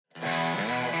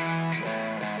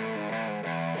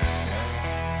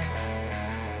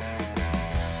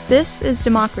This is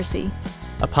Democracy,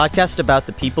 a podcast about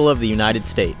the people of the United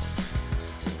States.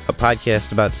 A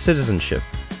podcast about citizenship,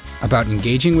 about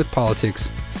engaging with politics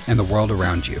and the world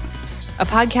around you. A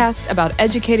podcast about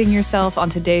educating yourself on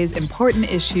today's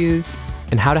important issues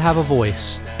and how to have a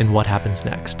voice in what happens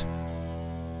next.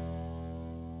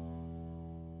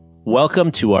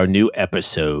 Welcome to our new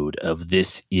episode of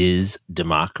This is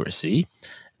Democracy.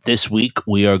 This week,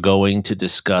 we are going to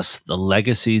discuss the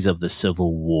legacies of the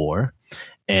Civil War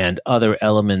and other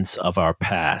elements of our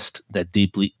past that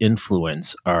deeply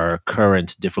influence our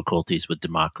current difficulties with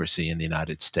democracy in the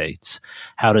United States.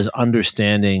 How does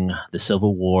understanding the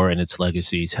Civil War and its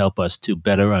legacies help us to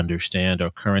better understand our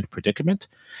current predicament?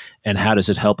 And how does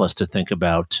it help us to think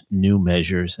about new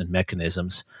measures and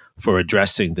mechanisms for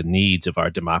addressing the needs of our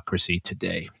democracy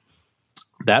today?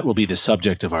 That will be the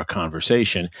subject of our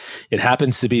conversation. It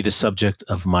happens to be the subject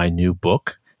of my new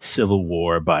book, Civil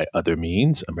War by Other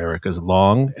Means, America's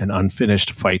Long and Unfinished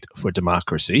Fight for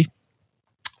Democracy.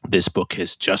 This book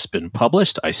has just been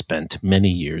published. I spent many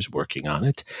years working on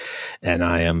it, and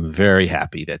I am very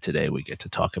happy that today we get to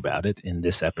talk about it in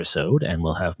this episode, and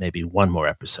we'll have maybe one more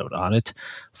episode on it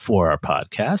for our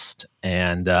podcast.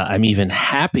 And I'm even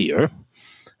happier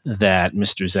that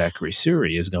Mr. Zachary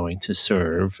Suri is going to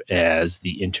serve as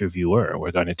the interviewer. We're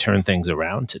going to turn things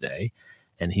around today,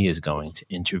 and he is going to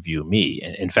interview me.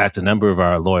 And in fact, a number of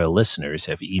our loyal listeners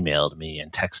have emailed me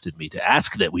and texted me to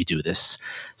ask that we do this.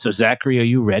 So, Zachary, are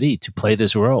you ready to play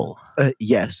this role?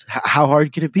 Yes. How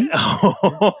hard can it be?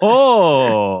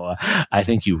 Oh, I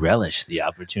think you relish the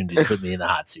opportunity to put me in the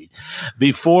hot seat.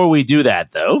 Before we do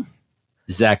that, though,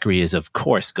 Zachary is, of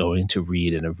course, going to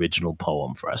read an original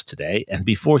poem for us today. And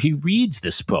before he reads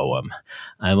this poem,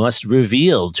 I must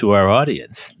reveal to our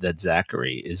audience that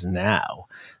Zachary is now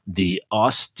the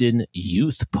Austin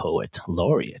Youth Poet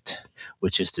Laureate,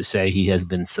 which is to say he has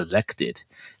been selected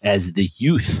as the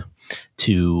youth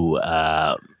to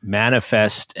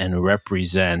manifest and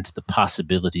represent the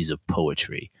possibilities of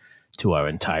poetry to our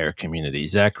entire community.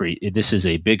 Zachary, this is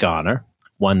a big honor,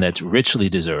 one that's richly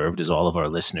deserved, as all of our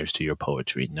listeners to your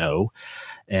poetry know.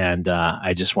 And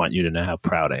I just want you to know how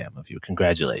proud I am of you.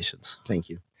 Congratulations. Thank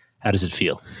you. How does it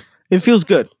feel? It feels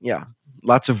good. Yeah.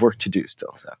 Lots of work to do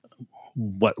still.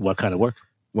 What kind of work?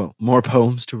 Well, more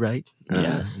poems to write.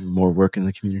 Yes. More work in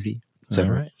the community. All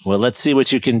right. Well, let's see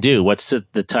what you can do. What's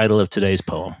the title of today's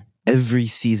poem? Every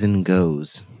season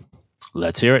goes.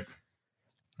 Let's hear it.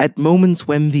 At moments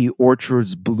when the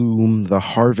orchards bloom, the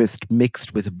harvest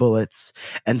mixed with bullets,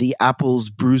 and the apples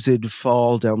bruised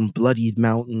fall down bloodied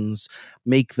mountains,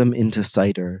 make them into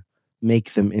cider.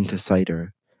 Make them into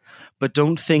cider. But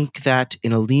don't think that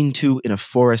in a lean-to in a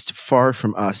forest far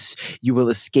from us, you will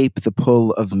escape the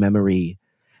pull of memory.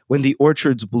 When the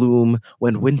orchards bloom,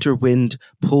 when winter wind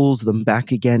pulls them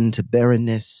back again to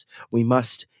barrenness, we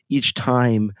must, each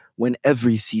time, when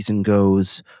every season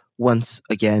goes, once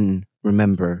again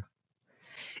remember.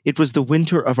 It was the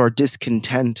winter of our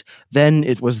discontent, then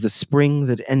it was the spring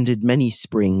that ended many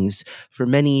springs, for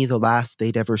many the last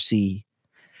they'd ever see.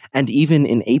 And even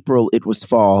in April it was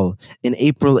fall. In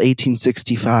April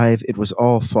 1865 it was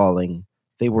all falling.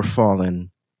 They were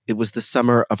fallen. It was the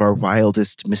summer of our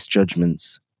wildest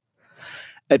misjudgments.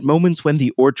 At moments when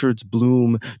the orchards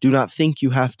bloom, do not think you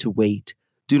have to wait.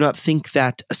 Do not think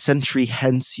that a century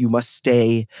hence you must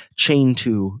stay, chained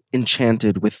to,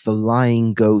 enchanted with the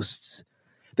lying ghosts.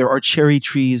 There are cherry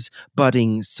trees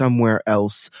budding somewhere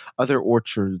else, other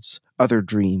orchards, other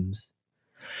dreams.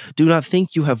 Do not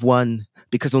think you have won,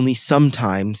 because only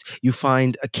sometimes you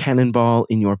find a cannonball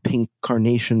in your pink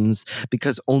carnations,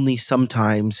 because only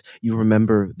sometimes you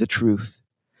remember the truth.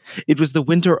 It was the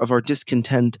winter of our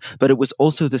discontent, but it was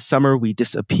also the summer we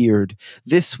disappeared.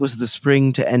 This was the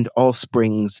spring to end all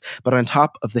springs, but on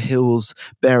top of the hills,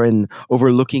 barren,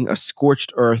 overlooking a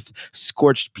scorched earth,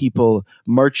 scorched people,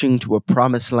 marching to a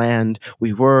promised land,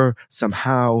 we were,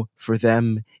 somehow, for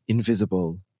them,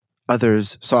 invisible.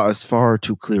 Others saw us far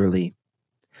too clearly.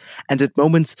 And at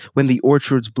moments when the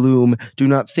orchards bloom, do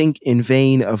not think in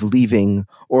vain of leaving,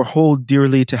 or hold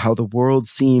dearly to how the world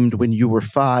seemed when you were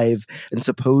 5, and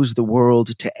suppose the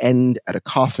world to end at a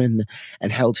coffin,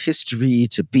 and held history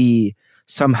to be,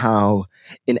 somehow,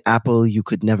 an apple you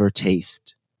could never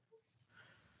taste.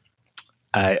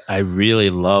 I really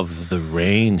love the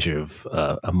range of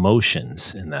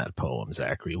emotions in that poem,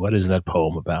 Zachary. What is that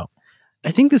poem about? I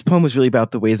think this poem was really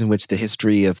about the ways in which the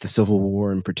history of the Civil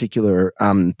War in particular,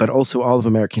 but also all of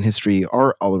American history,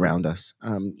 are all around us.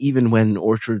 Even when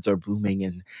orchards are blooming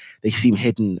and they seem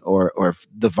hidden, or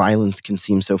the violence can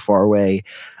seem so far away,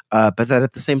 but that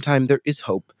at the same time there is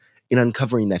hope in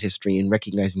uncovering that history, in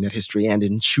recognizing that history, and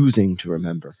in choosing to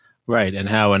remember. Right, and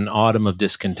how an autumn of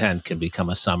discontent can become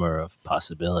a summer of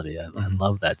possibility. I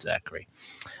love that, Zachary.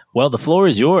 Well, the floor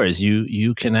is yours.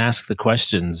 You can ask the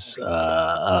questions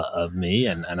of me,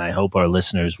 and I hope our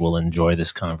listeners will enjoy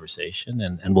this conversation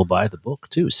and will buy the book,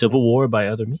 too. Civil War by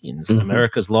Other Means,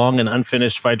 America's Long and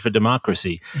Unfinished Fight for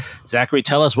Democracy. Zachary,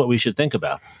 tell us what we should think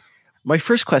about. My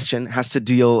first question has to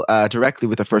deal directly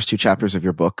with the first two chapters of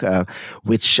your book,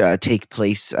 which take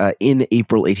place in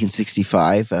April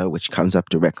 1865, which comes up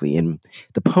directly in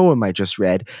the poem I just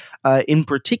read. In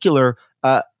particular,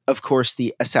 of course,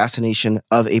 the assassination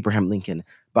of Abraham Lincoln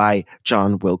by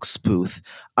John Wilkes Booth.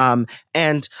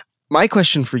 And my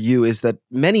question for you is that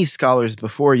many scholars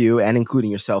before you, and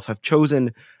including yourself, have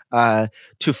chosen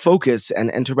to focus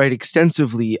and to write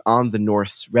extensively on the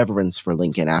North's reverence for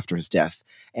Lincoln after his death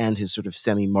and his sort of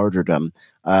semi-martyrdom,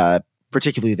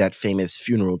 particularly that famous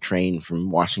funeral train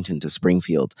from Washington to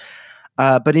Springfield.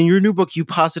 But in your new book, you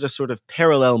posit a sort of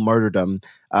parallel martyrdom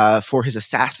for his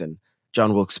assassin,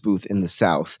 John Wilkes Booth, in the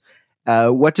South.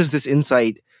 What does this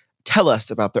insight tell us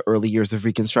about the early years of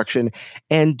Reconstruction?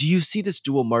 And do you see this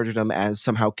dual martyrdom as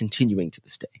somehow continuing to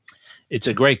this day? It's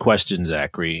a great question,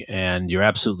 Zachary, and you're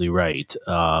absolutely right.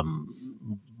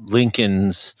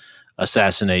 Lincoln's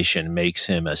assassination makes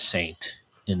him a saint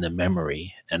in the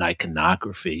memory and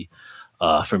iconography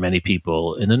for many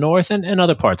people in the North and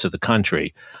other parts of the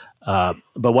country. But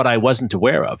what I wasn't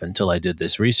aware of until I did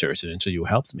this research and until you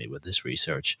helped me with this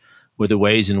research were the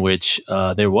ways in which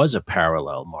there was a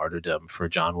parallel martyrdom for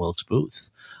John Wilkes Booth.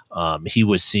 He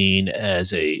was seen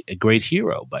as a great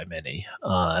hero by many,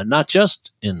 not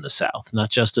just in the South,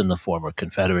 not just in the former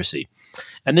Confederacy.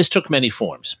 And this took many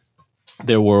forms.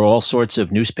 There were all sorts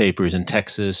of newspapers in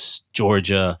Texas,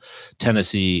 Georgia,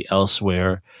 Tennessee,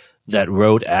 elsewhere that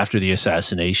wrote after the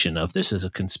assassination of this as a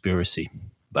conspiracy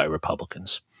by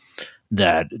Republicans,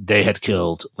 that they had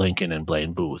killed Lincoln and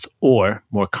Blaine Booth. Or,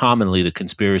 more commonly, the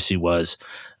conspiracy was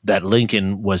that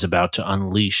Lincoln was about to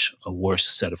unleash a worse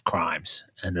set of crimes,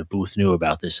 and that Booth knew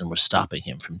about this and was stopping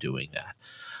him from doing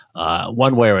that.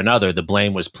 One way or another, the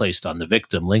blame was placed on the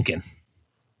victim, Lincoln,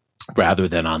 rather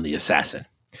than on the assassin.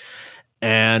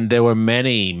 And there were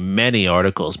many, many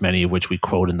articles, many of which we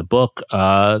quote in the book,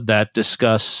 that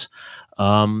discuss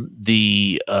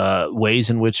the ways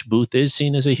in which Booth is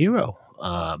seen as a hero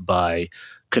by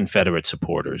Confederate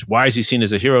supporters. Why is he seen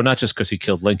as a hero? Not just because he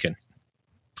killed Lincoln,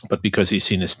 but because he's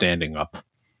seen as standing up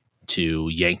to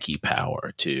Yankee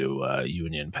power, to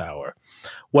Union power.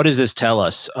 What does this tell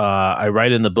us? I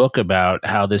write in the book about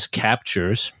how this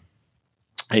captures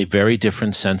a very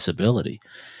different sensibility.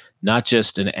 Not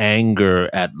just an anger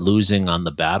at losing on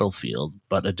the battlefield,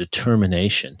 but a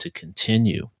determination to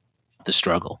continue the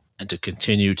struggle and to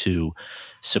continue to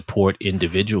support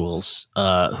individuals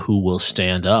who will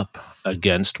stand up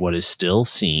against what is still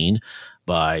seen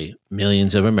by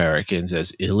millions of Americans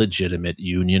as illegitimate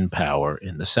Union power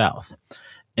in the South.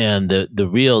 And the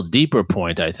real deeper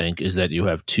point, I think, is that you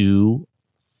have two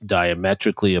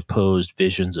diametrically opposed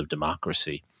visions of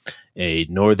democracy. A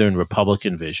Northern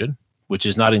Republican vision, which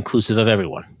is not inclusive of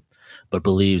everyone, but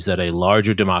believes that a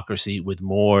larger democracy with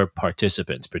more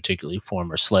participants, particularly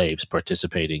former slaves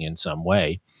participating in some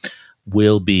way,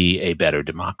 will be a better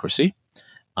democracy,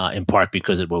 in part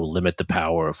because it will limit the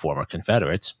power of former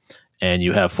Confederates. And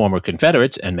you have former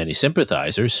Confederates and many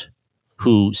sympathizers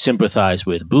who sympathize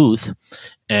with Booth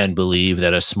and believe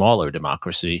that a smaller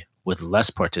democracy with less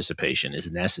participation is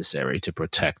necessary to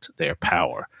protect their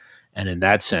power. And in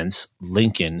that sense,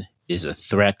 Lincoln is a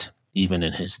threat, even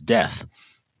in his death,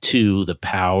 to the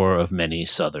power of many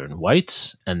Southern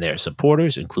whites and their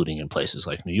supporters, including in places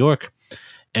like New York.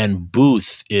 And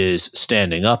Booth is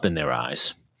standing up in their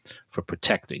eyes for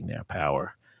protecting their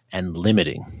power and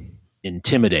limiting,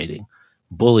 intimidating,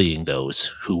 bullying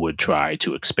those who would try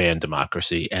to expand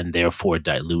democracy and therefore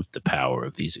dilute the power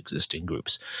of these existing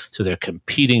groups. So they're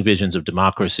competing visions of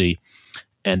democracy,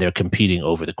 and they're competing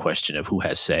over the question of who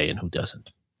has say and who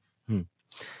doesn't.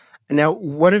 Now,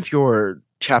 one of your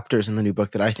chapters in the new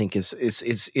book that I think is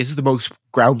the most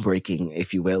groundbreaking,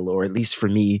 if you will, or at least for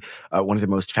me, one of the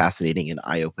most fascinating and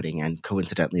eye-opening, and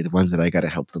coincidentally, the one that I got to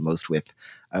help the most with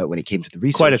when it came to the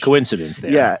research. Quite a coincidence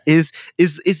there. Yeah, is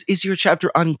your chapter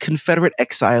on Confederate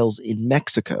exiles in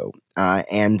Mexico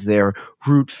and their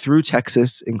route through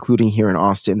Texas, including here in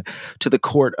Austin, to the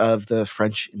court of the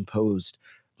French-imposed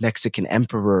Mexican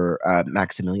Emperor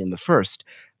Maximilian I.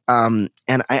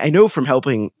 And I know from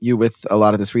helping you with a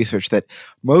lot of this research that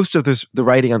most of the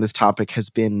writing on this topic has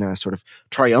been sort of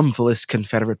triumphalist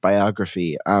Confederate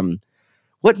biography.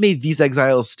 What made these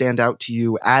exiles stand out to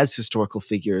you as historical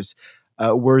figures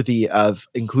worthy of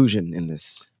inclusion in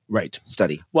this? Right.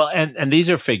 study. Well, and these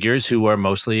are figures who are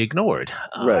mostly ignored.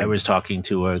 Right. I was talking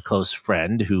to a close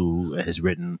friend who has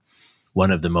written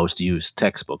one of the most used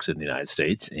textbooks in the United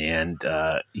States, and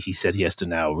he said he has to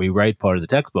now rewrite part of the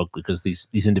textbook because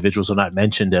these individuals are not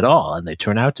mentioned at all, and they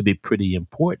turn out to be pretty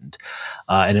important,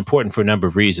 and important for a number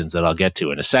of reasons that I'll get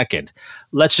to in a second.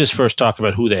 Let's just first talk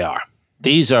about who they are.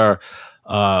 These are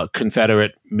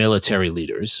Confederate military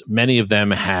leaders. Many of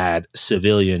them had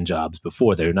civilian jobs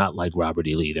before. They're not like Robert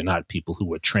E. Lee. They're not people who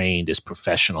were trained as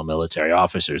professional military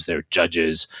officers. They're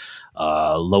judges,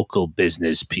 local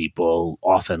business people,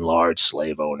 often large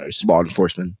slave owners. Law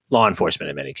enforcement. Law enforcement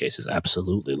in many cases,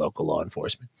 absolutely local law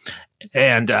enforcement.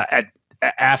 And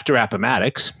after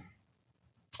Appomattox,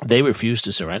 they refused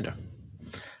to surrender.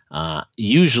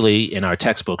 Usually in our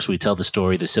textbooks, we tell the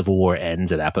story the Civil War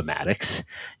ends at Appomattox,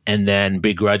 and then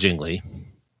begrudgingly,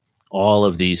 all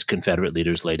of these Confederate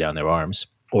leaders lay down their arms,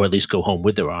 or at least go home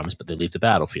with their arms, but they leave the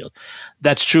battlefield.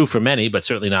 That's true for many, but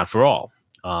certainly not for all.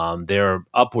 There are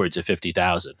upwards of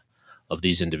 50,000 of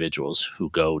these individuals who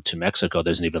go to Mexico.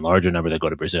 There's an even larger number that go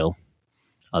to Brazil,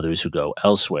 others who go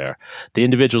elsewhere. The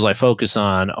individuals I focus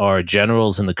on are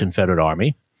generals in the Confederate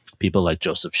Army, people like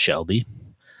Joseph Shelby,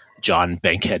 John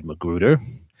Bankhead Magruder,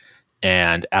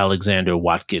 and Alexander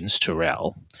Watkins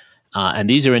Terrell. And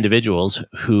these are individuals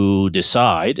who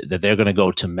decide that they're going to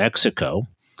go to Mexico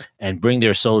and bring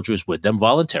their soldiers with them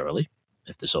voluntarily,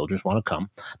 if the soldiers want to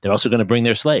come. They're also going to bring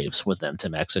their slaves with them to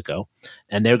Mexico,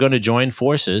 and they're going to join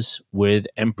forces with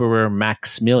Emperor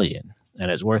Maximilian. And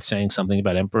it's worth saying something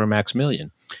about Emperor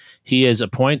Maximilian. He is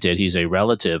appointed, he's a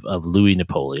relative of Louis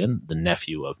Napoleon, the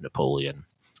nephew of Napoleon,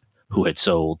 who had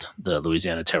sold the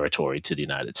Louisiana Territory to the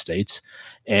United States.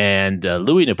 And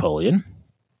Louis Napoleon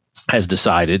has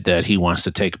decided that he wants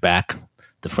to take back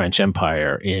the French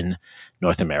Empire in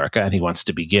North America, and he wants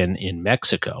to begin in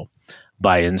Mexico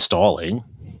by installing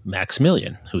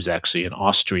Maximilian, who's actually an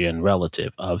Austrian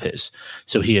relative of his.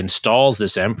 So he installs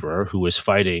this emperor who is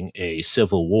fighting a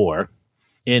civil war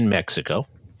in Mexico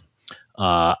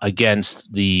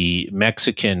against the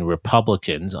Mexican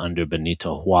Republicans under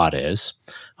Benito Juarez,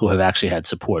 who have actually had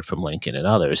support from Lincoln and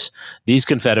others. These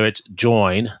Confederates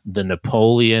join the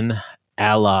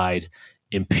Napoleon-allied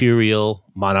imperial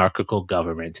monarchical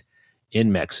government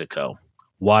in Mexico.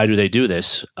 Why do they do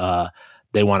this?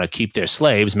 They want to keep their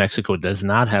slaves. Mexico does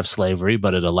not have slavery,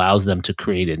 but it allows them to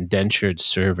create indentured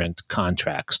servant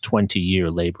contracts,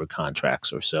 20-year labor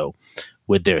contracts or so,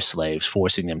 with their slaves,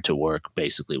 forcing them to work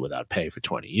basically without pay for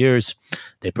 20 years.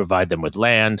 They provide them with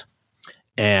land.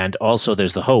 And also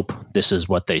there's the hope, this is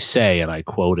what they say, and I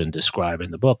quote and describe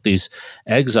in the book, these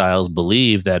exiles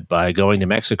believe that by going to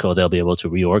Mexico, they'll be able to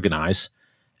reorganize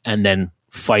and then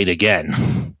fight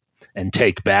again and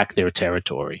take back their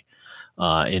territory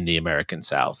in the American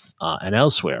South and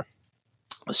elsewhere.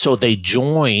 So they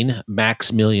join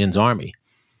Maximilian's army.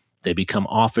 They become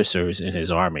officers in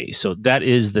his army. So that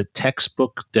is the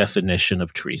textbook definition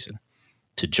of treason,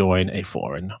 to join a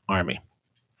foreign army.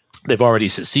 They've already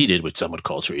seceded, which some would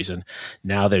call treason.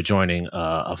 Now they're joining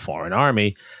a foreign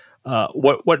army.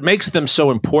 What makes them so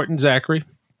important, Zachary,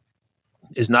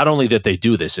 is not only that they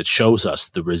do this, it shows us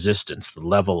the resistance, the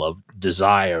level of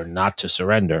desire not to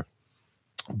surrender.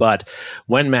 But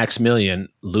when Maximilian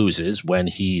loses, when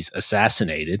he's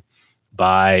assassinated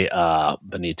by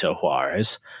Benito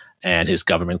Juarez, and his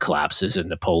government collapses and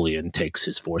Napoleon takes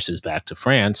his forces back to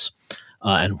France,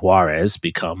 and Juarez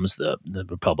becomes the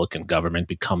Republican government,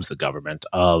 becomes the government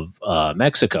of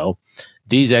Mexico,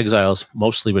 these exiles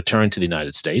mostly return to the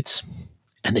United States,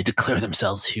 and they declare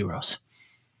themselves heroes.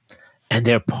 And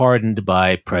they're pardoned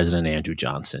by President Andrew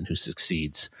Johnson, who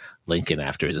succeeds Lincoln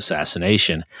after his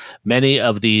assassination. Many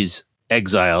of these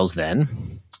exiles then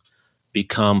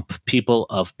become people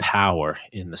of power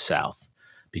in the South,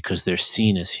 because they're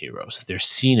seen as heroes. They're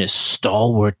seen as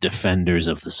stalwart defenders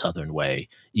of the Southern way,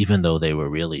 even though they were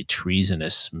really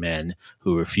treasonous men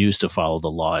who refused to follow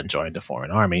the law and joined a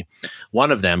foreign army.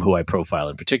 One of them, who I profile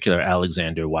in particular,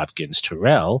 Alexander Watkins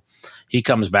Terrell, he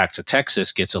comes back to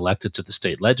Texas, gets elected to the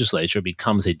state legislature,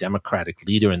 becomes a Democratic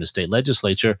leader in the state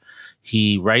legislature.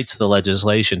 He writes the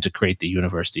legislation to create the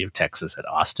University of Texas at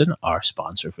Austin, our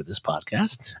sponsor for this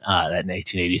podcast, in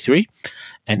 1883.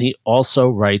 And he also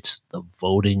writes the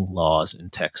voting laws in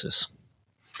Texas.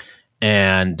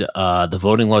 And the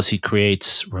voting laws he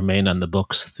creates remain on the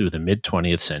books through the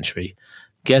mid-20th century.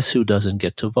 Guess who doesn't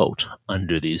get to vote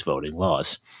under these voting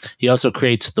laws? He also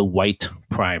creates the white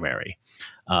primary.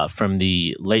 From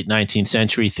the late 19th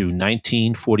century through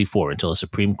 1944, until a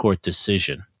Supreme Court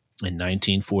decision in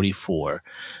 1944,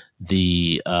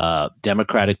 the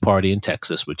Democratic Party in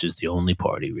Texas, which is the only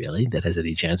party really that has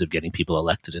any chance of getting people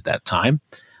elected at that time,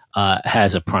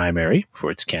 has a primary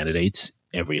for its candidates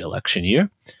every election year,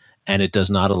 and it does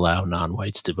not allow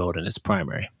non-whites to vote in its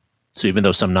primary. So even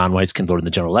though some non-whites can vote in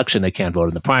the general election, they can't vote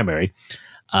in the primary.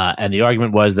 And the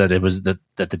argument was that it was that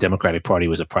the Democratic Party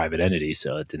was a private entity,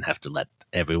 so it didn't have to let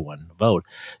everyone vote.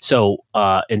 So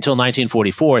until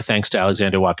 1944, thanks to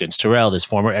Alexander Watkins Terrell, this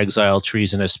former exiled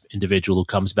treasonous individual who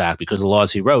comes back because of the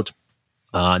laws he wrote,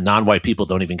 non-white people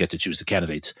don't even get to choose the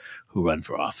candidates who run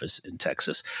for office in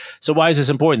Texas. So why is this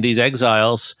important? These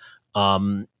exiles,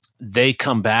 they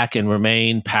come back and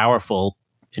remain powerful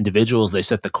individuals. They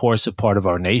set the course of part of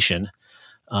our nation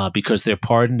because they're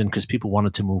pardoned and because people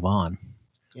wanted to move on.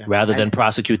 Yeah. Rather than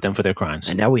prosecute them for their crimes.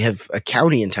 And now we have a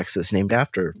county in Texas named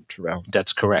after Terrell.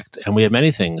 That's correct. And we have many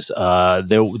things.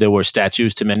 There were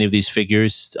statues to many of these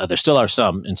figures. There still are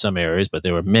some in some areas, but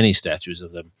there were many statues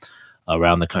of them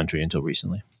around the country until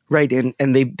recently. Right,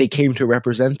 and they came to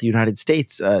represent the United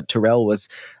States. Terrell was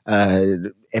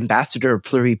ambassador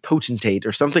pluripotentate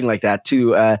or something like that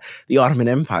to the Ottoman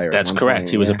Empire. That's correct.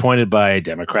 He was appointed by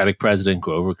Democratic President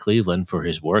Grover Cleveland for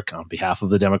his work on behalf of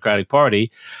the Democratic Party.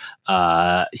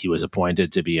 He was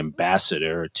appointed to be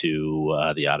ambassador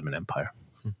to the Ottoman Empire.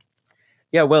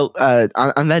 Yeah, well,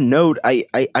 on that note,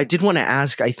 I did want to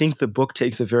ask, I think the book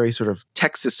takes a very sort of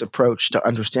Texas approach to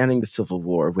understanding the Civil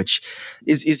War, which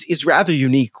is rather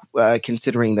unique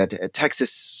considering that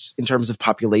Texas, in terms of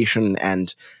population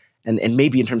and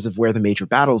maybe in terms of where the major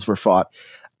battles were fought,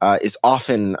 is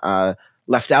often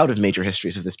left out of major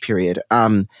histories of this period.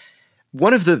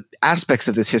 One of the aspects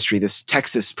of this history, this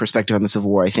Texas perspective on the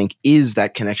Civil War, I think, is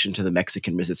that connection to the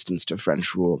Mexican resistance to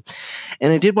French rule.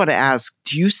 And I did want to ask,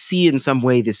 do you see in some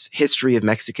way this history of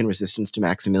Mexican resistance to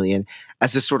Maximilian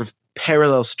as a sort of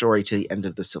parallel story to the end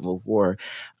of the Civil War,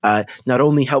 not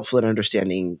only helpful in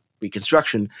understanding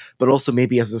Reconstruction, but also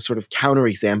maybe as a sort of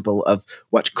counterexample of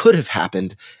what could have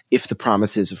happened if the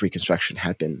promises of Reconstruction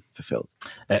had been fulfilled?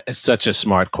 It's such a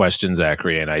smart question,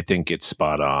 Zachary, and I think it's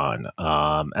spot on.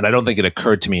 And I don't think it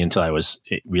occurred to me until I was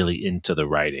really into the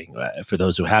writing. For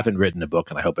those who haven't written a book,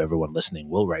 and I hope everyone listening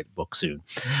will write a book soon,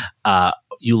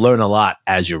 you learn a lot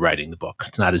as you're writing the book.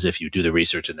 It's not as if you do the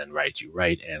research and then write. You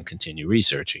write and continue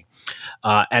researching.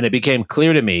 And it became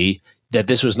clear to me that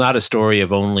this was not a story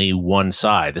of only one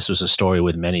side. This was a story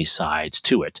with many sides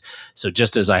to it. So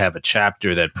just as I have a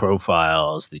chapter that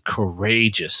profiles the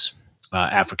courageous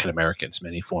African Americans,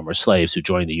 many former slaves who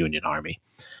joined the Union Army,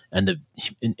 and the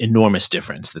enormous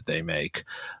difference that they make,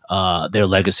 their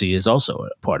legacy is also a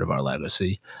part of our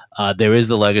legacy. There is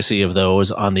the legacy of those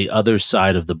on the other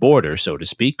side of the border, so to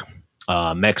speak,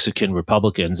 Mexican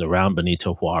Republicans around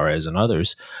Benito Juarez and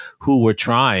others who were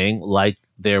trying, like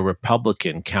their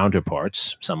Republican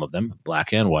counterparts, some of them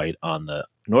black and white, on the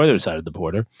northern side of the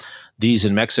border. These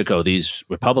in Mexico, these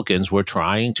Republicans were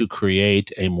trying to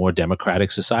create a more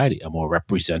democratic society, a more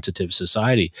representative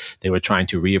society. They were trying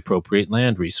to reappropriate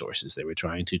land resources. They were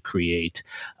trying to create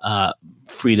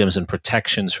freedoms and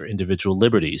protections for individual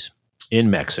liberties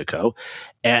in Mexico.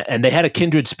 And they had a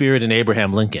kindred spirit in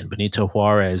Abraham Lincoln. Benito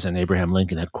Juarez and Abraham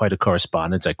Lincoln had quite a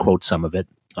correspondence. I quote some of it.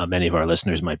 Many of our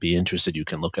listeners might be interested. You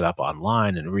can look it up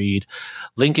online and read.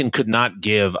 Lincoln could not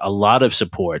give a lot of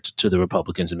support to the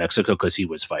Republicans in Mexico because he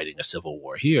was fighting a civil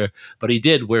war here, but he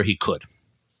did where he could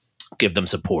give them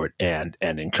support and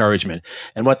encouragement.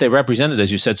 And what they represented,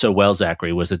 as you said so well,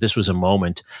 Zachary, was that this was a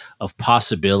moment of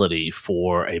possibility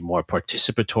for a more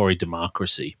participatory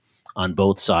democracy on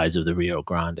both sides of the Rio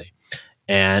Grande.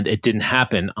 And it didn't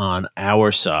happen on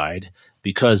our side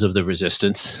because of the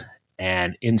resistance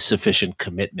and insufficient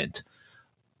commitment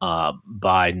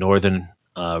by Northern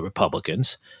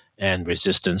Republicans and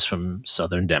resistance from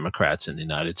Southern Democrats in the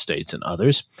United States and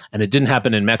others. And it didn't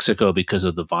happen in Mexico because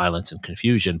of the violence and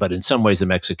confusion. But in some ways, the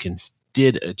Mexicans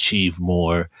did achieve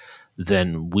more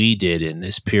than we did in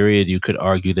this period. You could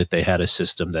argue that they had a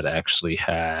system that actually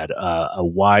had a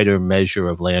wider measure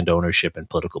of land ownership and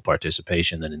political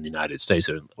participation than in the United States,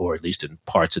 or at least in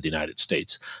parts of the United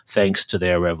States, thanks to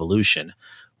their revolution,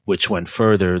 which went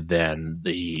further than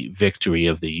the victory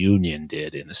of the Union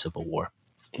did in the Civil War.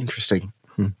 Interesting.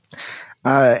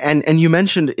 And you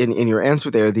mentioned in your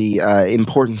answer there the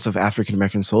importance of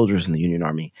African-American soldiers in the Union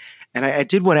Army. And I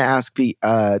did want to ask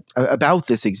about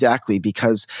this exactly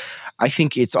because I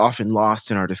think it's often lost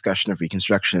in our discussion of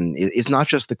Reconstruction is not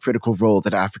just the critical role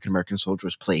that African-American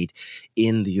soldiers played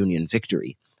in the Union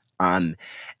victory and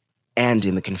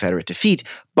in the Confederate defeat,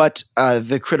 but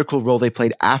the critical role they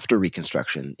played after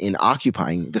Reconstruction in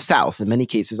occupying the South, in many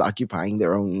cases occupying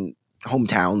their own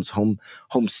hometowns,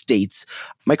 home states.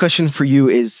 My question for you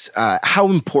is how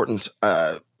important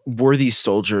were these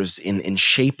soldiers in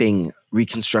shaping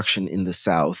Reconstruction in the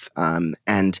South?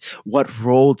 And what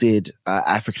role did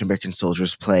African American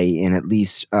soldiers play in at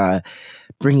least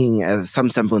bringing some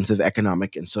semblance of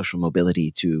economic and social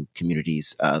mobility to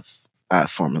communities of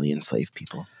formerly enslaved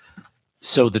people?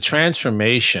 So the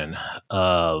transformation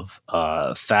of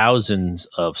thousands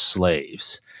of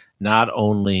slaves, not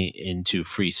only into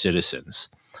free citizens,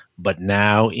 but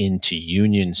now into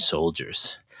Union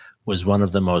soldiers, was one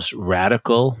of the most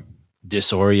radical,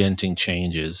 disorienting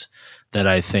changes that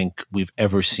I think we've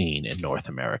ever seen in North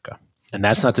America. And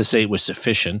that's not to say it was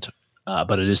sufficient,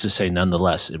 but it is to say,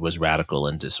 nonetheless, it was radical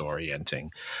and disorienting.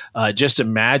 Just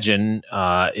imagine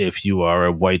if you are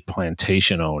a white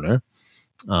plantation owner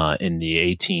in the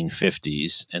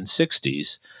 1850s and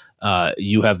 60s,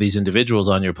 you have these individuals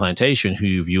on your plantation who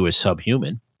you view as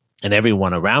subhuman, and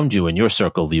everyone around you in your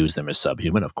circle views them as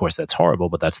subhuman. Of course, that's horrible,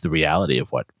 but that's the reality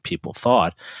of what people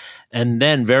thought. And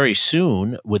then very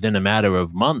soon, within a matter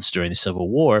of months during the Civil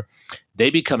War, they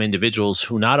become individuals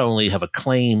who not only have a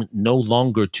claim no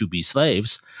longer to be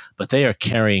slaves, but they are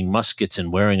carrying muskets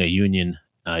and wearing a Union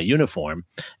uniform.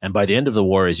 And by the end of the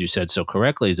war, as you said so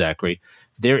correctly, Zachary,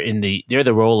 they're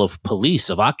the role of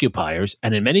police, of occupiers,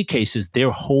 and in many cases,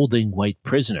 they're holding white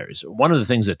prisoners. One of the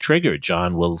things that triggered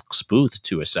John Wilkes Booth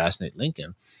to assassinate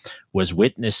Lincoln was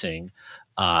witnessing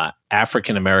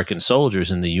African American soldiers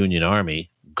in the Union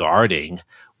Army guarding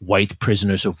white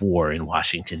prisoners of war in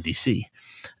Washington, D.C.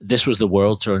 This was the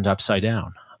world turned upside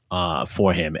down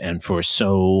for him and for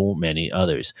so many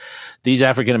others. These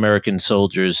African American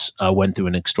soldiers went through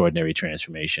an extraordinary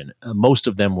transformation. Most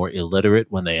of them were illiterate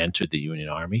when they entered the Union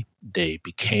Army. They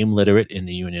became literate in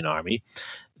the Union Army.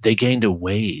 They gained a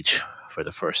wage for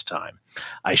the first time.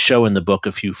 I show in the book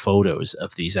a few photos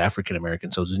of these African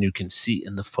American soldiers, and you can see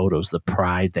in the photos the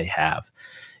pride they have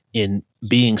in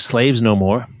being slaves no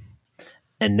more,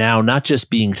 and now not just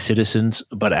being citizens,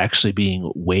 but actually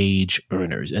being wage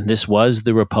earners. And this was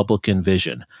the Republican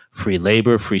vision: free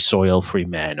labor, free soil, free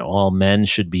men. All men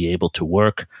should be able to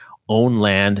work, own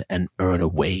land, and earn a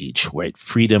wage, right?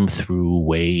 Freedom through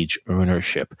wage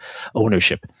ownership.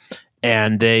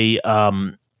 And they,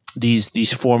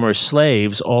 these former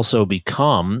slaves also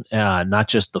become not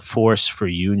just the force for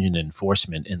Union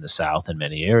enforcement in the South in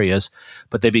many areas,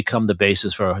 but they become the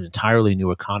basis for an entirely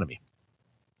new economy.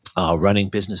 Running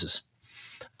businesses,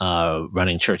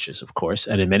 running churches, of course,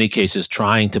 and in many cases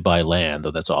trying to buy land,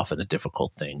 though that's often a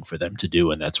difficult thing for them to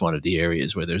do, and that's one of the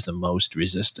areas where there's the most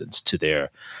resistance to their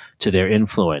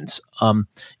influence.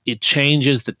 It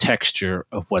changes the texture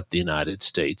of what the United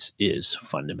States is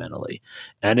fundamentally,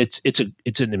 and it's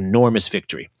an enormous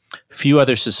victory. Few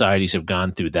other societies have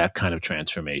gone through that kind of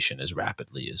transformation as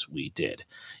rapidly as we did.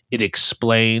 It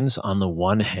explains, on the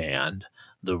one hand,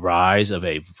 the rise of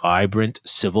a vibrant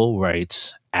civil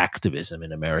rights activism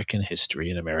in American history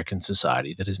and American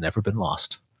society that has never been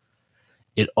lost.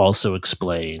 It also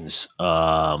explains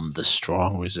the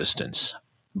strong resistance,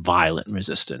 violent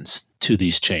resistance to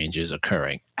these changes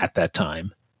occurring at that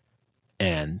time.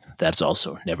 And that's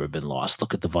also never been lost.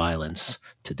 Look at the violence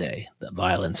today, the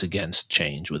violence against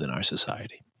change within our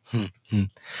society.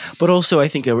 But also, I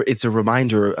think it's a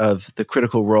reminder of the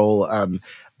critical role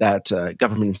that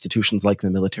government institutions like the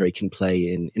military can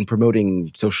play in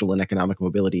promoting social and economic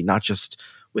mobility, not just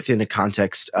within a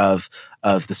context of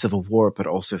the Civil War, but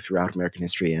also throughout American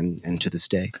history and to this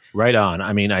day. Right on.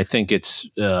 I mean, I think it's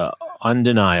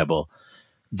undeniable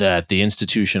that the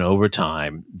institution over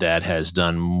time that has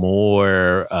done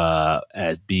more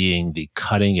at being the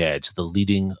cutting edge, the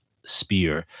leading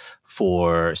spear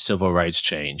for civil rights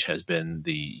change has been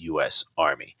the U.S.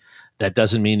 Army. That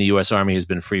doesn't mean the U.S. Army has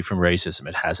been free from racism.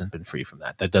 It hasn't been free from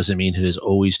that. That doesn't mean it has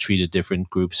always treated different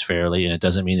groups fairly, and it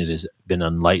doesn't mean it has been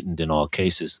enlightened in all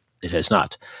cases. It has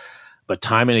not. But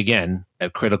time and again,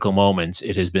 at critical moments,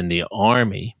 it has been the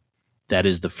Army that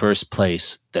is the first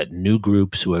place that new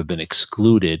groups who have been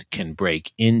excluded can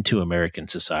break into American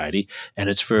society, and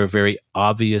it's for a very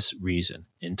obvious reason.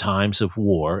 In times of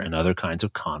war and other kinds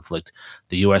of conflict,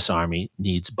 the U.S. Army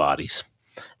needs bodies,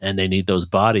 and they need those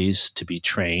bodies to be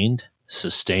trained,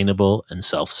 sustainable, and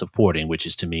self-supporting, which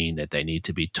is to mean that they need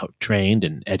to be trained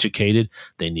and educated,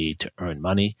 they need to earn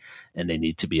money, and they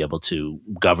need to be able to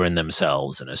govern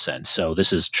themselves in a sense. So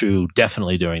this is true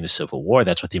definitely during the Civil War.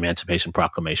 That's what the Emancipation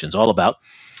Proclamation is all about.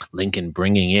 Lincoln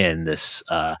bringing in this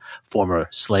former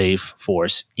slave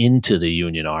force into the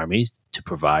Union Army to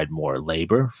provide more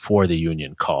labor for the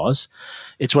Union cause.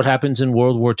 It's what happens in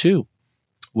World War II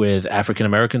with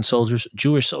African-American soldiers,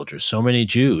 Jewish soldiers. So many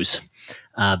Jews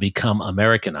become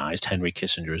Americanized. Henry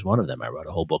Kissinger is one of them. I wrote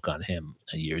a whole book on him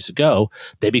years ago.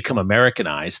 They become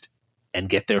Americanized and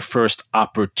get their first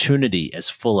opportunity as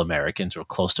full Americans or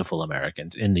close to full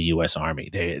Americans in the U.S. Army.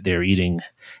 They're eating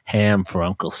ham for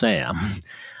Uncle Sam.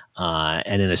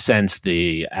 And in a sense,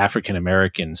 the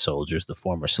African-American soldiers, the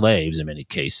former slaves in many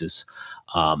cases,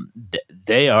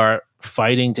 they are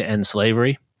fighting to end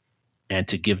slavery and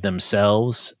to give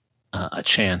themselves a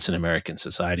chance in American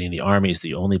society. And the Army is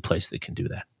the only place that can do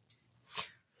that.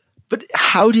 But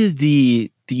how did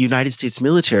the United States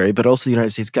military, but also the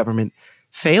United States government,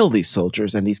 fail these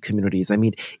soldiers and these communities? I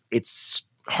mean, it's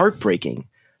heartbreaking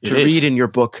to read in your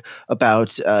book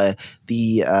about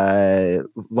the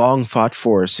long fought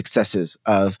for successes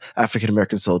of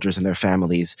African-American soldiers and their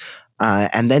families.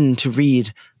 And then to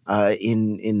read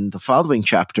in the following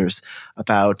chapters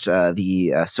about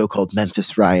the so-called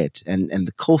Memphis riot and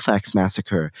the Colfax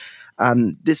massacre.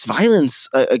 This violence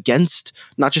against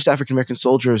not just African-American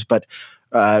soldiers, but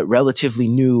relatively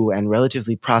new and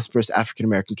relatively prosperous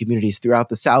African-American communities throughout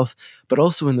the South, but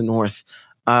also in the North,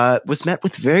 was met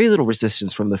with very little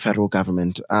resistance from the federal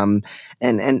government,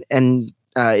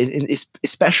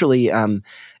 especially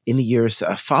in the years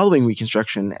following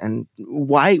Reconstruction. And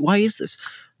why is this?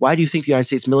 Why do you think the United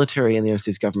States military and the United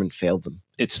States government failed them?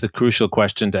 It's the crucial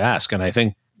question to ask, and I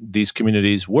think these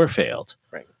communities were failed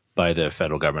by the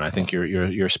federal government. I think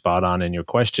you're spot on in your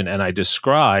question, and I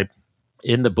describe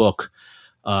in the book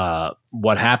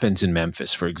what happens in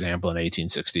Memphis, for example, in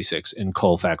 1866, in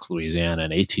Colfax, Louisiana, in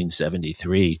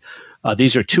 1873.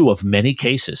 These are two of many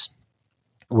cases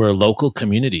where local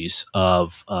communities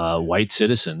of white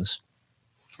citizens,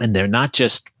 and they're not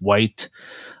just white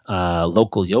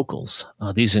local yokels.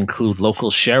 These include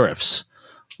local sheriffs,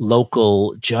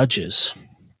 local judges.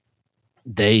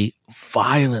 They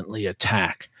violently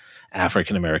attack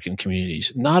African-American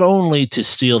communities, not only to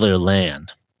steal their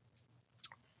land,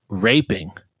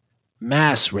 raping,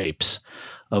 mass rapes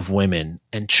of women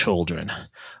and children,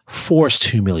 forced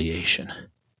humiliation,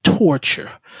 torture.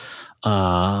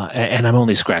 And I'm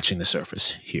only scratching the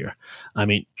surface here. I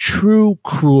mean, true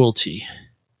cruelty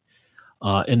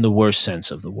in the worst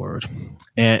sense of the word.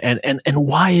 And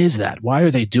why is that? Why are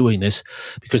they doing this?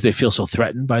 Because they feel so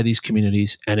threatened by these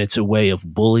communities, and it's a way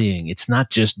of bullying. It's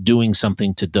not just doing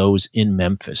something to those in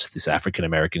Memphis, this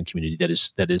African-American community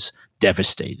that is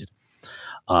devastated.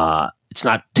 It's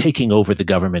not taking over the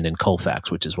government in Colfax,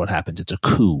 which is what happened. It's a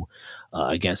coup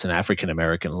against an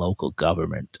African-American local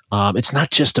government. It's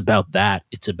not just about that.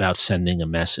 It's about sending a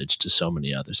message to so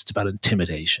many others. It's about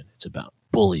intimidation. It's about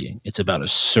bullying. It's about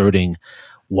asserting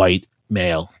white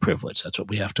male privilege. That's what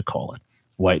we have to call it,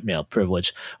 white male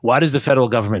privilege. Why does the federal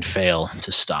government fail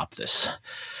to stop this?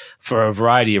 For a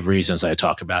variety of reasons I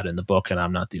talk about in the book, and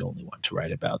I'm not the only one to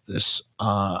write about this.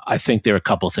 I think there are a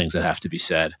couple of things that have to be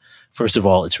said. First of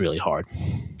all, it's really hard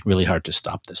to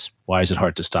stop this. Why is it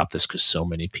hard to stop this? Because so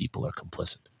many people are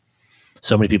complicit.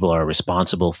 So many people are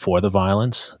responsible for the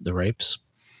violence, the rapes,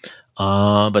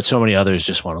 but so many others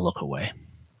just want to look away.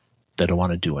 They don't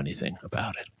want to do anything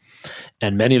about it.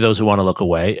 And many of those who want to look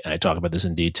away, and I talk about this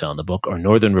in detail in the book, are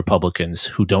Northern Republicans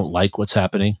who don't like what's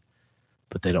happening,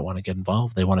 but they don't want to get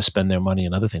involved. They want to spend their money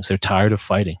on other things. They're tired of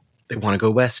fighting. They want to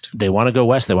go west. They want to go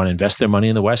west. They want to invest their money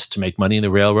in the West to make money in the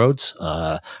railroads.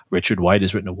 Richard White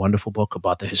has written a wonderful book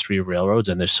about the history of railroads,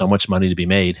 and there's so much money to be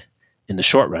made in the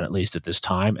short run, at least at this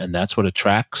time, and that's what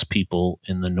attracts people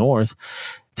in the North.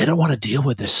 They don't want to deal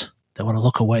with this. They want to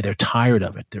look away. They're tired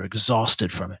of it. They're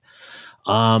exhausted from it.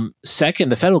 Second,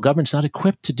 the federal government's not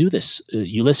equipped to do this.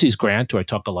 Ulysses Grant, who I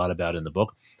talk a lot about in the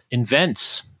book,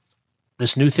 invents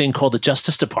this new thing called the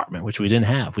Justice Department, which we didn't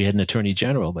have. We had an attorney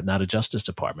general, but not a Justice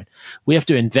Department. We have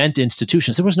to invent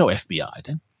institutions. There was no FBI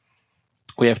then.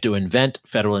 We have to invent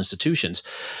federal institutions.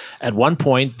 At one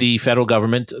point, the federal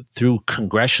government, through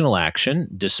congressional action,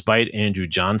 despite Andrew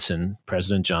Johnson,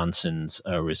 President Johnson's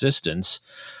resistance,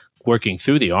 working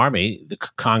through the Army, the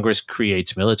Congress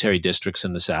creates military districts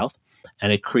in the South,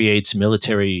 and it creates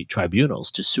military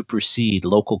tribunals to supersede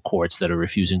local courts that are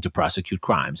refusing to prosecute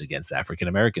crimes against African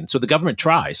Americans. So the government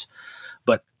tries,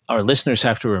 but our listeners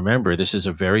have to remember this is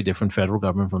a very different federal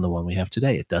government from the one we have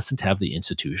today. It doesn't have the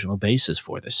institutional basis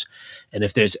for this. And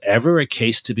if there's ever a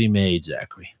case to be made,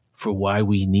 Zachary, for why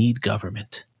we need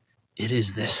government, it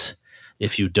is this.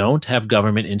 If you don't have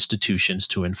government institutions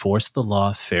to enforce the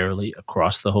law fairly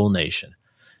across the whole nation,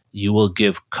 you will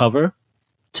give cover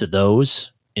to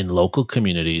those in local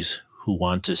communities who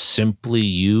want to simply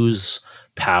use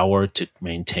power to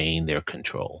maintain their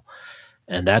control.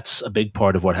 And that's a big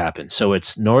part of what happened. So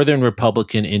it's Northern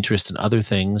Republican interest in other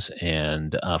things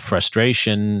and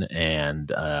frustration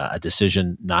and a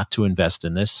decision not to invest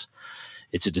in this.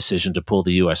 It's a decision to pull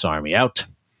the U.S. Army out.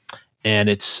 And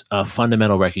it's a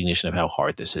fundamental recognition of how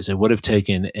hard this is. It would have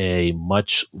taken a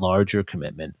much larger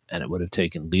commitment, and it would have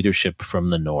taken leadership from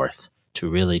the North to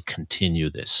really continue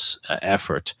this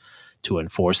effort to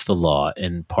enforce the law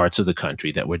in parts of the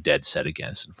country that were dead set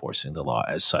against enforcing the law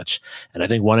as such. And I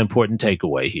think one important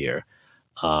takeaway here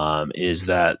is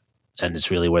that, and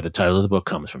it's really where the title of the book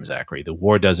comes from, Zachary, the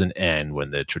war doesn't end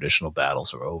when the traditional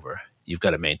battles are over. You've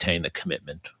got to maintain the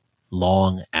commitment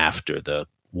long after the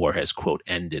war has, quote,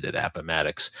 ended at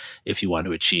Appomattox if you want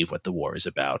to achieve what the war is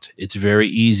about. It's very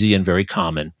easy and very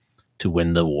common to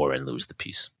win the war and lose the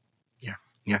peace.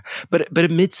 Yeah. But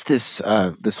amidst this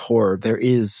this horror, there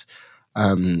is,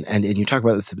 and you talk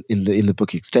about this in the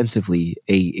book extensively,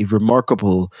 a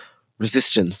remarkable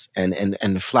resistance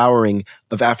and flowering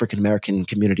of African American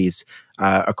communities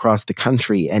across the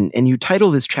country. And you title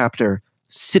this chapter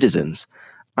 "Citizens."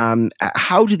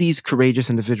 How do these courageous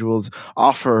individuals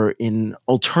offer an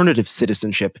alternative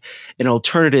citizenship, an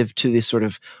alternative to this sort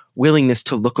of willingness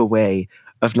to look away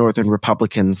of Northern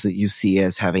Republicans that you see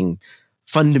as having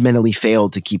fundamentally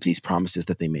failed to keep these promises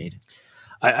that they made?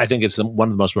 I think it's one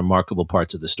of the most remarkable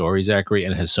parts of the story, Zachary,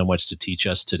 and has so much to teach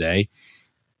us today.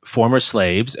 Former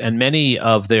slaves and many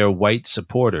of their white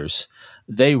supporters,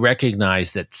 they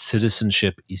recognize that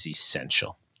citizenship is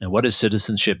essential. And what does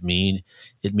citizenship mean?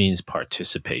 It means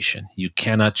participation. You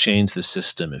cannot change the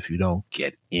system if you don't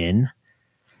get in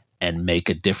and make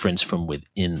a difference from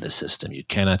within the system. You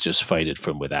cannot just fight it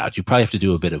from without. You probably have to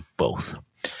do a bit of both.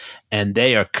 And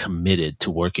they are committed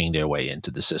to working their way into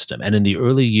the system. And in the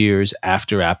early years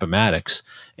after Appomattox,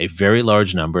 a very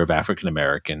large number of African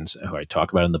Americans, who I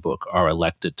talk about in the book, are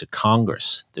elected to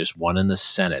Congress. There's one in the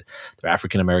Senate. There are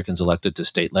African Americans elected to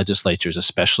state legislatures,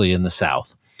 especially in the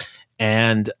South.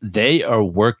 And they are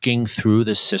working through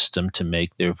the system to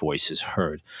make their voices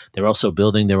heard. They're also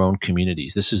building their own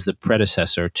communities. This is the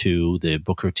predecessor to the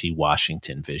Booker T.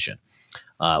 Washington vision,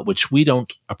 which we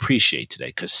don't appreciate today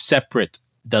because separate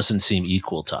doesn't seem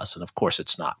equal to us. And of course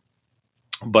it's not.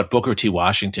 But Booker T.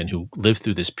 Washington, who lived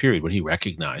through this period, what he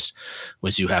recognized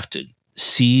was you have to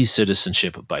seize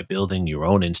citizenship by building your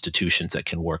own institutions that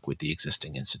can work with the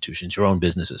existing institutions, your own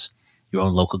businesses, your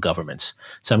own local governments,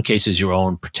 in some cases your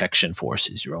own protection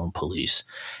forces, your own police.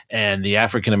 And the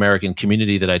African American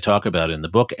community that I talk about in the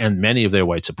book, and many of their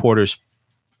white supporters,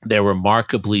 they're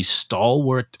remarkably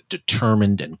stalwart,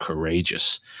 determined, and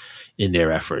courageous in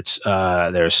their efforts.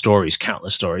 There are stories,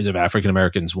 countless stories, of African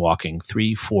Americans walking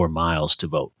 3-4 miles to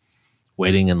vote,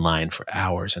 waiting in line for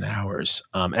hours and hours.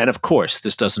 And of course,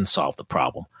 this doesn't solve the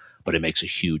problem, but it makes a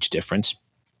huge difference.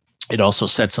 It also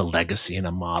sets a legacy and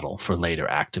a model for later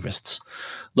activists.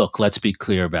 Look, let's be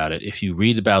clear about it. If you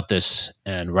read about this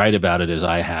and write about it as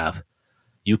I have,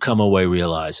 you come away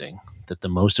realizing that the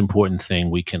most important thing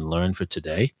we can learn for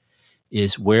today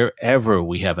is wherever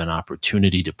we have an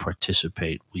opportunity to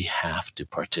participate, we have to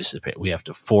participate. We have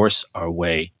to force our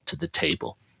way to the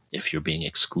table if you're being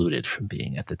excluded from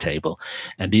being at the table.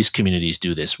 And these communities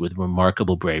do this with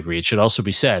remarkable bravery. It should also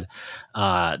be said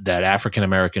that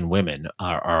African-American women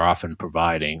are often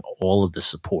providing all of the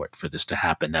support for this to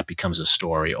happen. That becomes a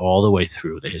story all the way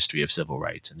through the history of civil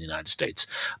rights in the United States,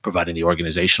 providing the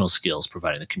organizational skills,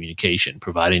 providing the communication,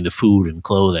 providing the food and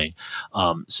clothing.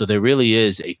 So there really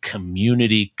is a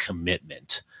community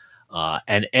commitment.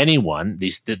 And anyone,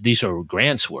 these are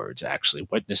Grant's words actually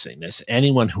witnessing this,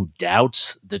 anyone who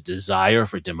doubts the desire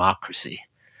for democracy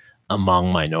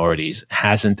among minorities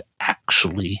hasn't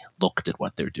actually looked at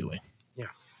what they're doing.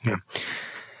 Yeah.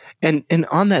 And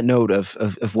on that note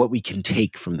of what we can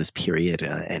take from this period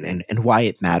and why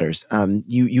it matters,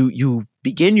 you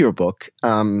begin your book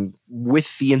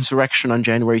with the insurrection on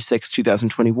January 6,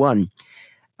 2021,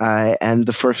 and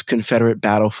the first Confederate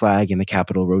battle flag in the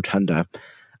Capitol Rotunda.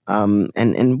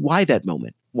 And why that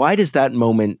moment? Why does that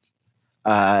moment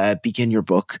begin your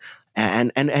book?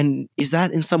 And is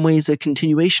that in some ways a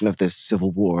continuation of this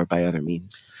Civil War by other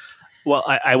means? Well,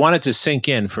 I wanted to sink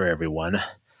in for everyone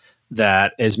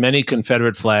that as many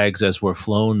Confederate flags as were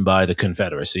flown by the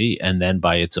Confederacy and then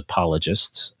by its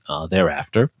apologists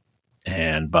thereafter,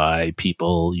 and by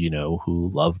people,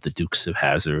 who love the Dukes of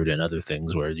Hazzard and other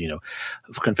things where,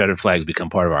 Confederate flags become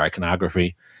part of our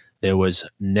iconography, there was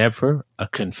never a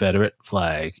Confederate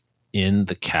flag in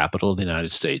the capital of the United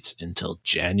States until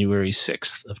January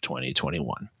 6th of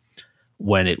 2021,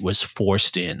 when it was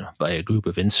forced in by a group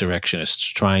of insurrectionists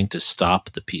trying to stop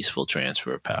the peaceful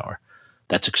transfer of power.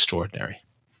 That's extraordinary.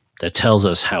 That tells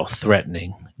us how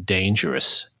threatening,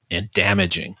 dangerous, and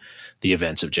damaging the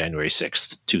events of January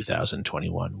 6th,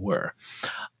 2021 were.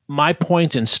 My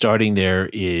point in starting there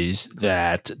is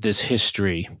that this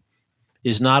history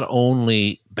is not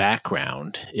only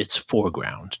background, it's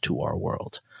foreground to our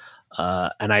world.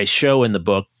 And I show in the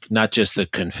book not just the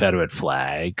Confederate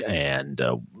flag and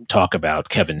talk about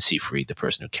Kevin Seafried, the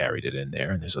person who carried it in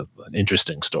there. And there's an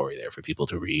interesting story there for people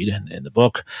to read in the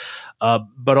book.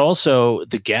 But also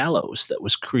the gallows that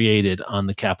was created on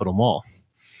the Capitol Mall,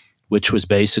 which was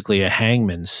basically a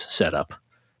hangman's setup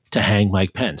to hang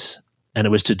Mike Pence. And it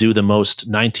was to do the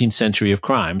most 19th century of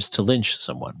crimes, to lynch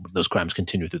someone. Those crimes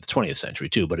continue through the 20th century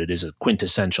too, but it is a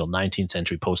quintessential 19th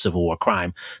century post-Civil War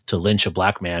crime to lynch a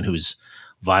black man who's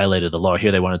violated the law.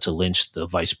 Here they wanted to lynch the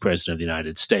vice president of the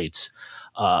United States.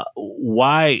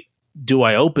 Why do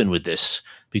I open with this?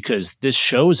 Because this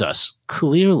shows us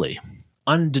clearly,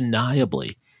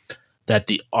 undeniably, that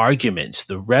the arguments,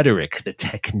 the rhetoric, the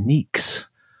techniques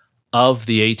of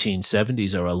the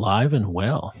 1870s are alive and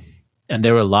well. And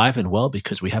they're alive and well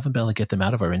because we haven't been able to get them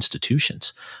out of our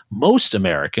institutions. Most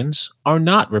Americans are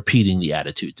not repeating the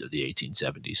attitudes of the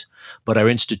 1870s, but our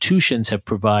institutions have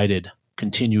provided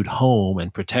continued home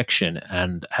and protection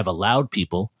and have allowed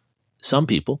people, some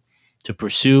people, to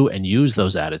pursue and use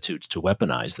those attitudes to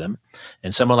weaponize them.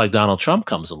 And someone like Donald Trump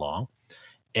comes along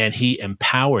and he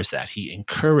empowers that, he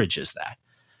encourages that.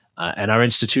 And our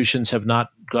institutions have not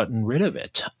gotten rid of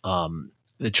it.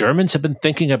 The Germans have been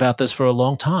thinking about this for a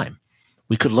long time.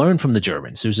 We could learn from the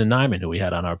Germans. Susan Nyman, who we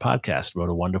had on our podcast, wrote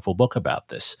a wonderful book about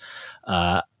this.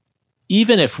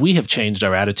 Even if we have changed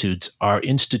our attitudes, our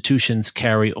institutions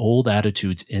carry old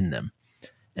attitudes in them,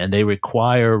 and they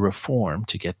require reform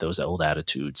to get those old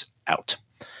attitudes out.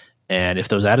 And if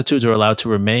those attitudes are allowed to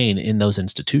remain in those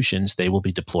institutions, they will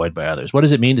be deployed by others. What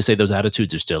does it mean to say those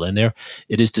attitudes are still in there?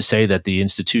 It is to say that the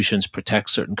institutions protect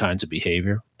certain kinds of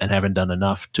behavior and haven't done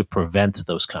enough to prevent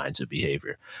those kinds of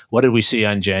behavior. What did we see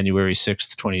on January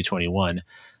 6th, 2021?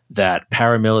 That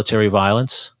paramilitary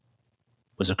violence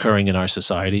was occurring in our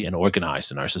society and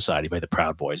organized in our society by the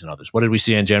Proud Boys and others. What did we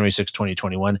see on January 6th,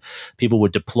 2021? People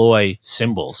would deploy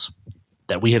symbols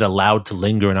that we had allowed to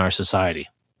linger in our society,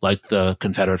 like the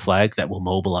Confederate flag, that will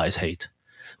mobilize hate.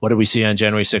 What did we see on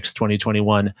January 6,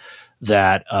 2021?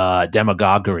 That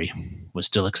demagoguery was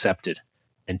still accepted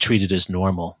and treated as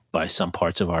normal by some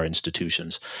parts of our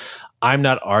institutions. I'm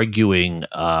not arguing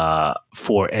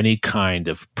for any kind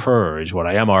of purge. What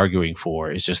I am arguing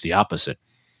for is just the opposite,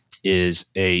 is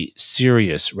a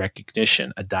serious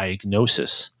recognition, a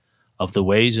diagnosis of the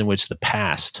ways in which the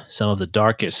past, some of the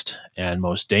darkest and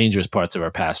most dangerous parts of our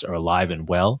past, are alive and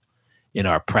well in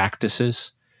our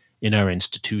practices, in our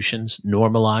institutions,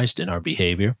 normalized in our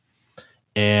behavior.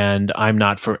 And I'm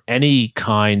not for any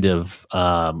kind of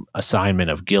assignment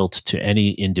of guilt to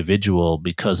any individual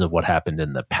because of what happened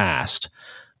in the past.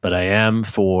 But I am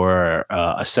for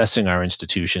assessing our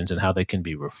institutions and how they can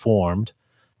be reformed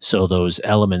so those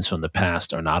elements from the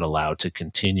past are not allowed to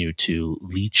continue to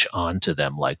leach onto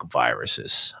them like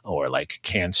viruses or like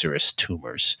cancerous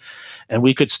tumors. And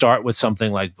we could start with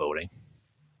something like voting.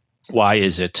 Why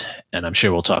is it, and I'm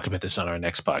sure we'll talk about this on our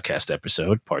next podcast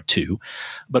episode, part 2,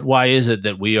 but why is it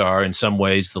that we are in some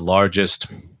ways the largest,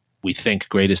 we think,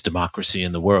 greatest democracy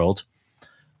in the world,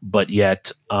 but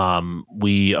yet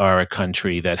we are a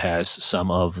country that has some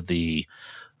of the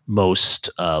most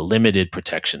limited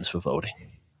protections for voting?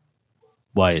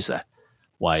 Why is that?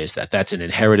 Why is that? That's an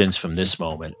inheritance from this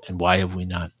moment. And why have we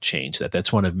not changed that?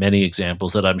 That's one of many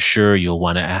examples that I'm sure you'll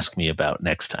want to ask me about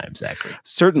next time, Zachary.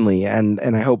 Certainly. And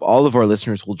I hope all of our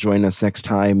listeners will join us next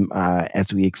time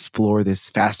as we explore this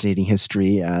fascinating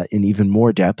history in even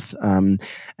more depth. And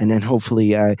then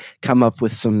hopefully come up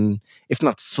with some, if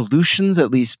not solutions,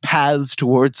 at least paths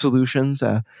towards solutions.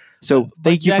 So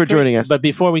thank you for joining us. But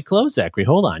before we close, Zachary,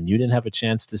 hold on. You didn't have a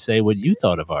chance to say what you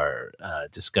thought of our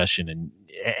discussion and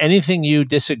anything you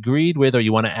disagreed with or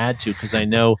you want to add to, because I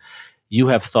know you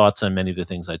have thoughts on many of the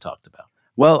things I talked about.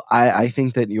 Well, I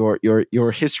think that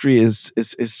your history is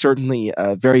certainly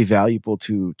very valuable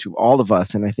to all of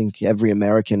us, and I think every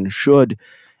American should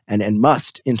and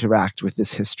must interact with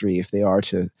this history if they are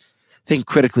to think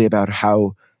critically about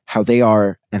how they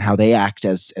are and how they act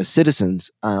as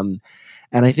citizens. And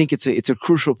I think it's a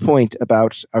crucial point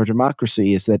about our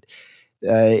democracy is that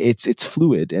it's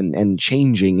fluid and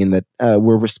changing, in that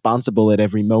we're responsible at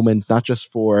every moment, not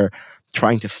just for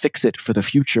trying to fix it for the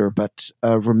future, but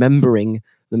remembering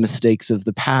the mistakes of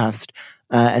the past.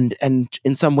 And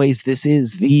in some ways, this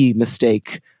is the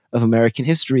mistake of American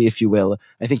history, if you will.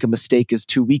 I think a mistake is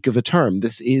too weak of a term.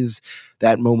 This is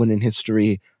that moment in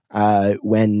history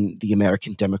when the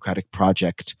American democratic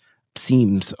project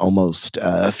seems almost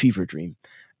a fever dream.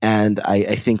 And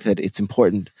I think that it's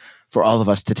important for all of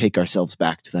us to take ourselves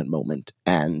back to that moment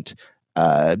and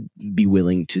be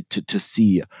willing to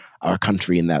see our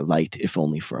country in that light, if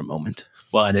only for a moment.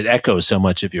 Well, and it echoes so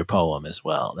much of your poem as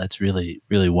well. That's really,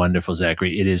 really wonderful,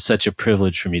 Zachary. It is such a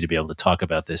privilege for me to be able to talk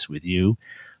about this with you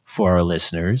for our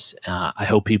listeners. I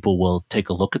hope people will take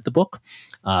a look at the book,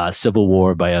 Civil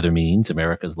War by Other Means,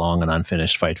 America's Long and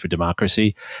Unfinished Fight for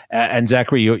Democracy. And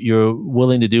Zachary, you're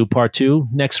willing to do part 2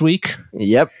 next week?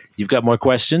 Yep. You've got more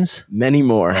questions? Many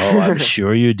more. Oh, I'm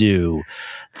sure you do.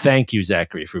 Thank you,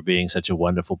 Zachary, for being such a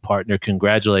wonderful partner.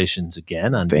 Congratulations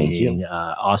again on being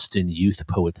Austin Youth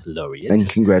Poet Laureate. And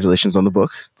congratulations on the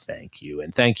book. Thank you.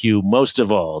 And thank you most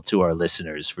of all to our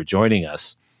listeners for joining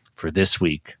us for this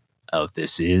week of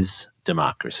This Is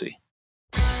Democracy.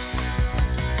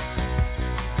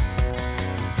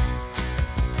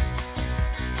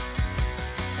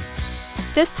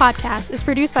 This podcast is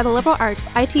produced by the Liberal Arts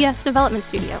ITS Development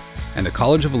Studio and the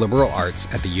College of Liberal Arts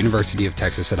at the University of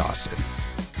Texas at Austin.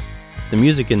 The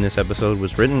music in this episode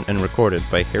was written and recorded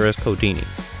by Harris Codini.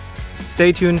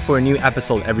 Stay tuned for a new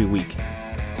episode every week.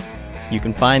 You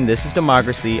can find This Is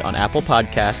Democracy on Apple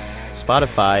Podcasts,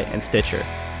 Spotify, and Stitcher.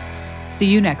 See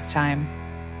you next time.